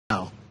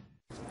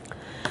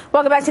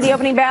Welcome back to the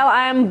opening bell.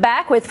 I'm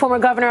back with former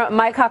Governor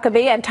Mike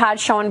Huckabee and Todd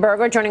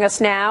Schoenberger. Joining us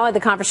now,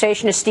 the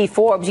conversation is Steve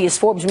Forbes. He is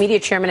Forbes media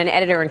chairman and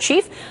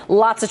editor-in-chief.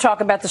 Lots to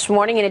talk about this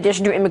morning. In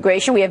addition to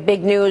immigration, we have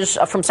big news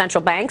from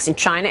central banks in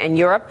China and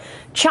Europe.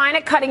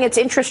 China cutting its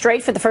interest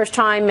rate for the first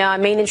time,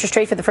 main interest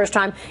rate for the first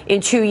time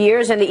in 2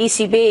 years, and the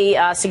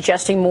ECB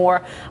suggesting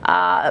more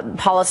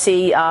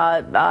policy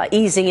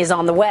easing is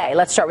on the way.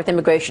 Let's start with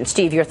immigration.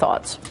 Steve, your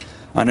thoughts?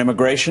 On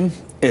immigration,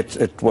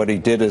 what he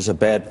did is a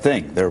bad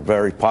thing. There are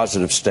very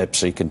positive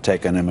steps he can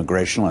take on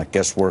immigration, like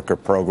guest worker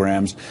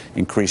programs,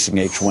 increasing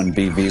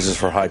H-1B visas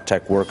for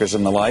high-tech workers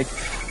and the like.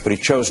 But he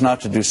chose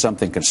not to do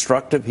something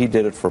constructive. He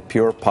did it for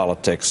pure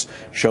politics,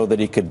 show that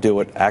he could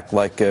do it, act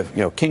like,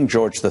 King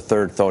George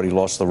III thought he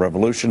lost the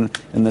revolution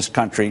in this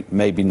country.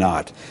 Maybe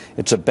not.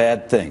 It's a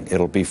bad thing.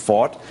 It'll be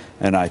fought.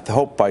 And I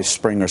hope by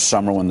spring or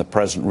summer, when the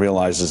president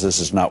realizes this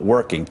is not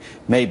working,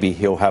 maybe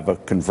he'll have a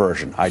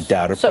conversion. I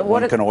doubt it, but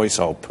one can always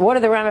hope. What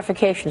are the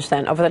ramifications,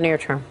 then, over the near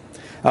term?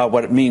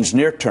 What it means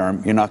near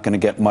term, you're not going to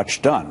get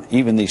much done.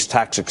 Even these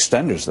tax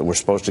extenders that were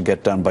supposed to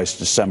get done by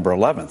December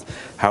 11th,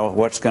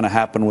 what's going to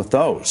happen with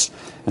those?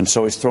 And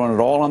so he's throwing it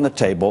all on the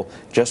table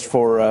just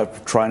for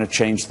trying to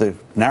change the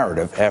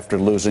narrative after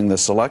losing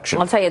this election.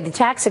 I'll tell you, the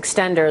tax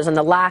extenders and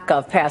the lack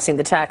of passing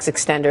the tax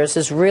extenders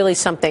is really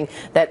something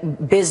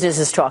that business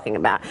is talking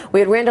about. We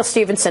had Randall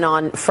Stephenson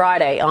on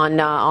Friday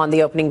on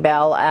the opening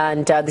bell,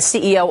 and the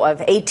CEO of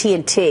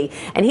AT&T,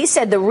 and he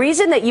said the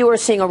reason that you are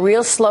seeing a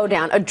real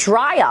slowdown, a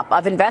dry up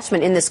of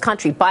investment in this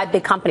country by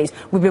big companies,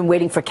 we've been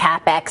waiting for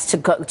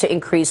CapEx to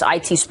increase,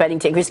 IT spending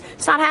to increase.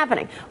 It's not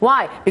happening.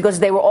 Why? Because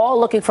they were all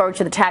looking forward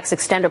to the tax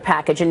extender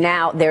package, and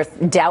now they're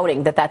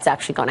doubting that that's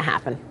actually going to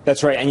happen.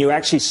 That's right, and you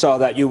actually saw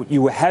that.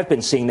 You have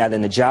been seeing that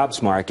in the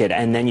jobs market,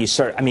 and then you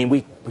start. I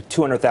mean,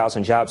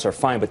 200,000 jobs are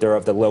fine, but they're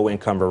of the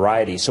low-income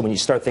variety. So when you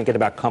start thinking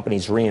about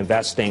companies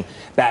reinvesting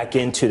back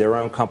into their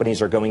own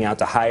companies or going out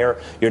to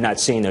hire, you're not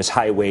seeing those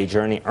high-wage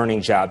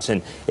earning jobs.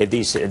 And if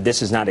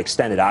this is not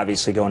extended,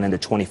 obviously going into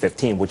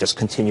 2015, we'll just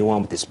continue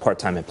on with this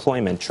part-time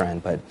employment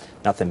trend, but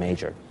nothing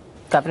major.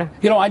 Governor?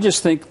 I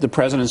just think the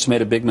president's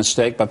made a big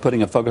mistake by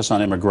putting a focus on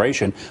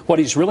immigration. What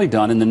he's really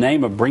done, in the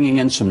name of bringing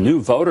in some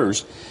new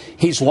voters,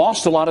 he's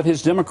lost a lot of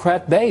his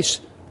Democrat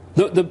base.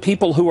 The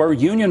people who are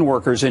union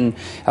workers, and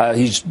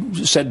he's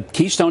said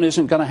Keystone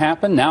isn't going to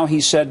happen. Now he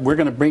said we're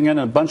going to bring in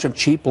a bunch of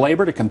cheap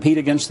labor to compete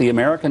against the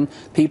American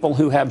people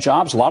who have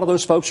jobs. A lot of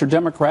those folks are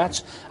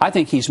Democrats. I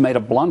think he's made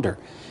a blunder.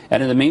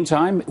 And in the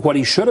meantime, what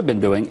he should have been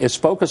doing is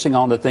focusing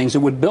on the things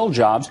that would build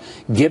jobs,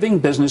 giving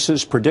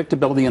businesses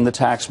predictability in the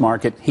tax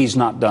market. He's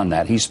not done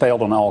that. He's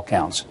failed on all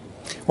counts.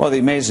 Well, the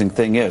amazing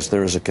thing is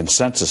there is a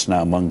consensus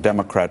now among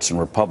Democrats and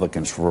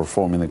Republicans for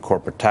reforming the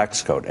corporate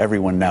tax code.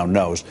 Everyone now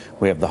knows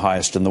we have the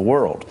highest in the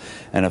world.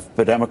 And if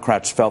the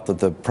Democrats felt that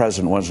the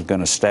president wasn't going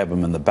to stab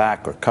them in the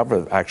back or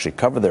actually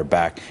cover their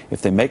back,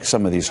 if they make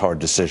some of these hard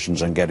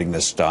decisions on getting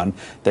this done,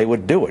 they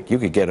would do it. You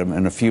could get them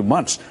in a few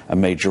months, a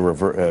major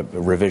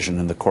revision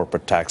in the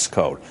corporate tax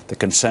code. The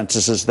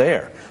consensus is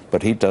there,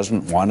 but he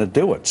doesn't want to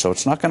do it. So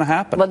it's not going to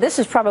happen. Well, this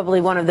is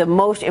probably one of the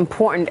most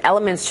important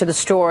elements to the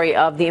story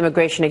of the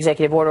immigration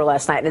executive order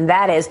last night, and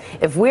that is,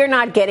 if we're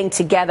not getting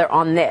together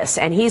on this,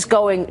 and he's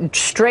going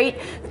straight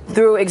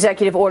through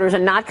executive orders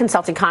and not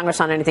consulting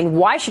Congress on anything,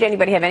 why should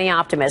anybody have any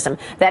optimism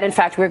that, in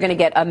fact, we're going to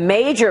get a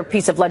major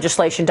piece of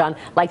legislation done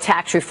like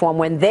tax reform,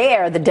 when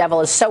the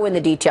devil is so in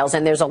the details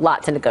and there's a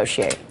lot to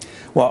negotiate?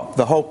 Well,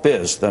 the hope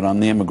is that on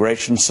the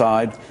immigration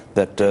side,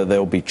 that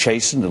they'll be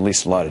chastened. At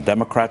least a lot of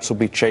Democrats will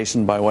be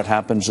chastened by what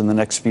happens in the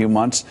next few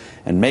months.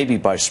 And maybe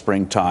by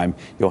springtime,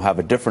 you'll have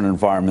a different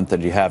environment than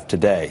you have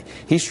today.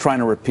 He's trying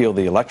to repeal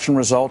the election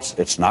results.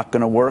 It's not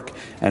going to work.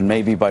 And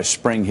maybe by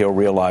spring, he'll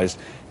realize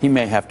he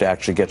may have to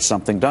actually get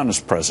something done as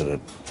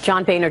president.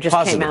 John Boehner just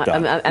came out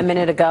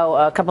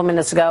a couple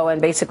minutes ago,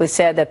 and basically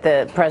said that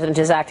the president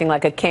is acting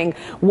like a king.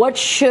 What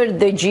should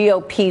the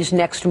GOP's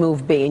next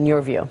move be, in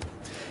your view?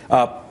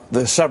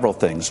 There's several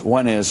things.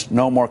 One is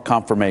no more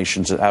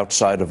confirmations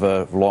outside of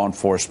law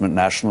enforcement,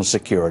 national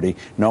security.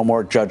 No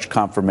more judge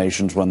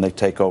confirmations when they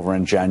take over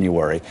in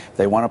January. If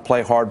they want to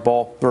play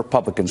hardball, the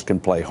Republicans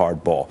can play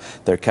hardball.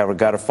 They've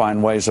got to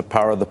find ways of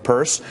power the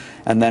purse,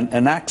 and then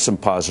enact some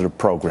positive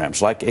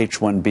programs like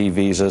H-1B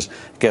visas,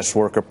 guest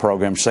worker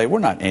programs. Say, we're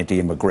not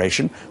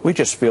anti-immigration. We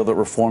just feel that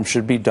reform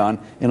should be done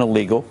in a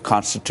legal,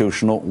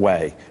 constitutional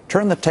way.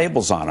 Turn the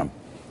tables on them.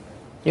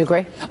 You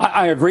agree?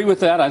 I agree with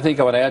that. I think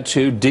I would add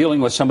to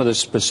dealing with some of the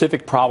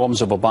specific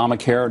problems of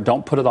Obamacare.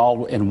 Don't put it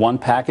all in one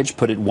package.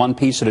 Put it one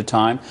piece at a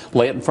time.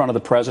 Lay it in front of the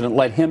president.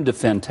 Let him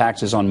defend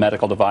taxes on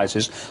medical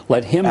devices.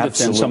 Let him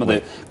defend some of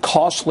the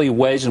costly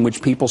ways in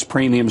which people's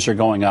premiums are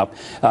going up.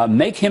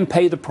 Make him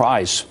pay the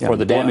price for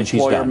the damage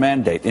he's done. Employer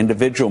mandate,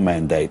 individual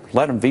mandate.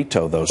 Let him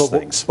veto those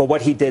things. But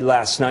what he did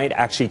last night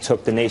actually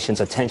took the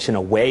nation's attention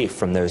away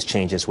from those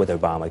changes with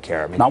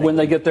Obamacare. Not when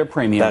they get their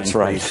premium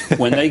increase. That's right.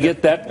 When they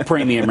get that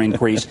premium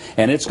increase, increase,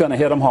 and it's going to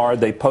hit them hard.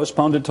 They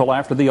postponed it till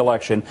after the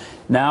election.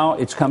 Now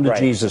it's come to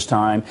Jesus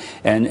time,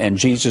 and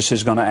Jesus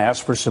is going to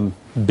ask for some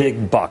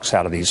big bucks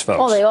out of these folks.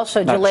 Well, they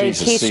also Not delayed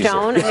Jesus,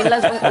 Keystone.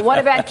 I mean, what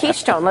about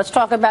Keystone? Let's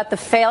talk about the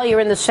failure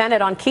in the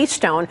Senate on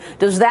Keystone.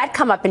 Does that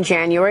come up in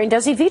January, and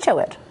does he veto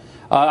it?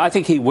 I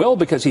think he will,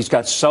 because he's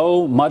got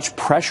so much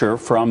pressure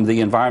from the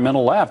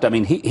environmental left. I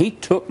mean, he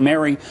took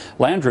Mary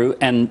Landrieu,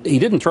 and he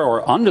didn't throw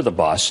her under the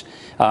bus.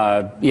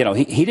 He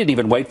didn't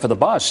even wait for the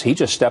bus. He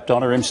just stepped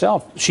on her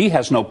himself. She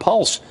has no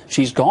pulse.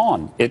 She's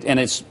gone. And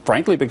it's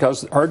frankly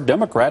because her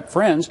Democrat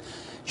friends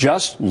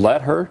just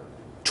let her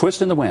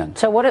twist in the wind.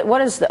 So what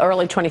does the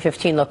early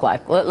 2015 look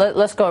like?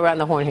 Let's go around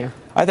the horn here.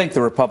 I think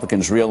the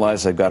Republicans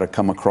realize they've got to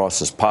come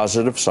across as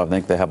positive, so I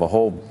think they have a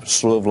whole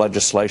slew of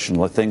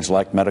legislation, things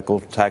like medical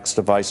tax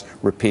device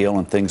repeal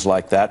and things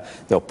like that.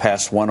 They'll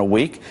pass one a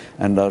week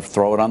and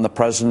throw it on the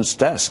president's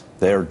desk.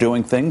 They're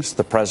doing things,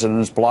 the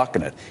president is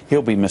blocking it.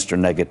 He'll be Mr.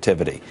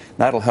 Negativity.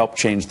 That'll help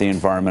change the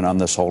environment on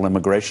this whole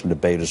immigration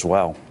debate as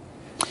well.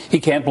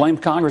 He can't blame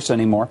Congress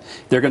anymore.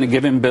 They're going to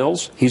give him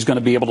bills. He's going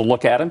to be able to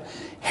look at them.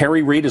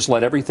 Harry Reid has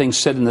let everything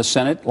sit in the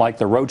Senate like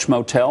the Roach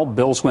Motel.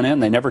 Bills went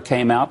in. They never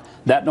came out.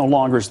 That no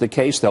longer is the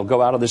case. They'll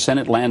go out of the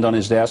Senate, land on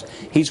his desk.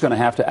 He's going to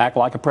have to act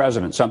like a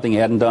president, something he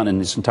hadn't done in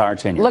his entire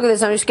tenure. Look at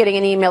this. I'm just getting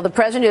an email. The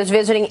president is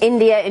visiting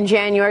India in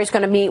January. He's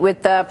going to meet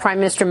with Prime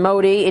Minister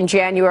Modi in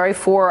January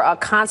for a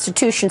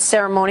constitution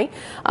ceremony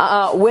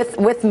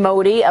with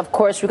Modi. Of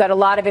course, we've got a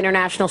lot of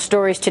international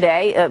stories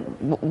today.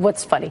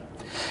 What's funny?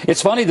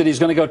 It's funny that he's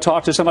going to go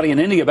talk to somebody in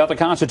India about the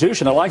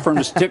Constitution. I'd like for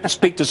him to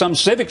speak to some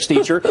civics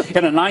teacher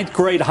in a 9th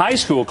grade high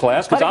school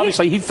class, because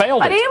obviously he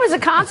failed it. But he was a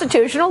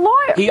constitutional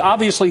lawyer. He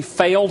obviously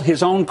failed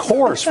his own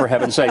course, for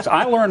heaven's sakes.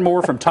 I learned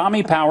more from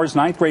Tommy Powers'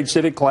 9th grade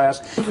civic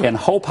class in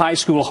Hope High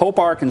School, Hope,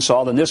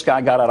 Arkansas, than this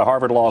guy got out of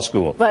Harvard Law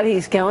School. But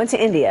he's going to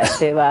India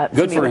to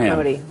Good meet for with him.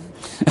 Modi.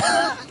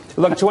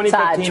 Look,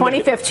 2015.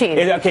 2015.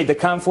 Okay, the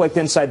conflict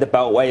inside the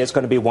Beltway is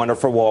going to be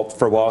wonderful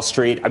for Wall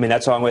Street. I mean,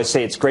 that's all I'm going to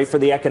say. It's great for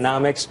the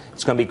economics.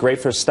 It's going to be great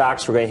for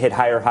stocks. We're going to hit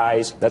higher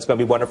highs. That's going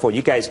to be wonderful.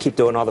 You guys keep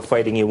doing all the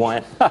fighting you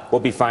want.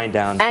 We'll be fine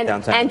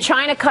downtown. And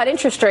China cut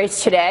interest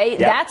rates today. Yep.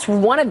 That's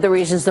one of the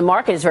reasons the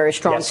market is very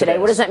strong today.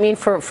 What does that mean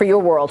for your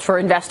world, for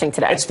investing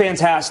today? It's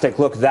fantastic.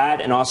 Look,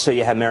 that, and also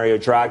you have Mario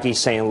Draghi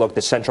saying, look,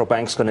 the central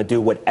bank's going to do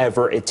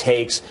whatever it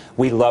takes.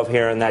 We love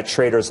hearing that.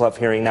 Traders love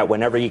hearing that.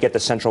 Whenever you get the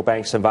central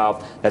banks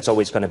involved, that's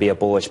always going to be a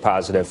bullish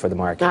positive for the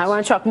market. I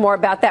want to talk more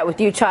about that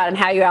with you, Todd, and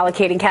how you're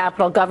allocating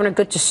capital. Governor,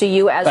 good to see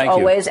you as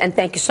always. And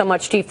thank you so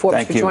much, Steve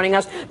Forbes, for joining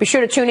us. Be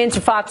sure to tune in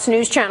to Fox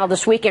News Channel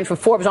this weekend for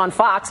Forbes on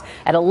Fox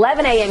at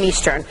 11 a.m.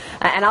 Eastern.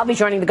 And I'll be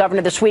joining the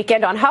governor this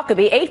weekend on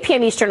Huckabee, 8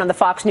 p.m. Eastern on the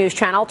Fox News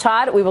Channel.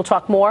 Todd, we will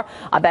talk more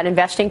about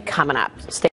investing coming up. Stay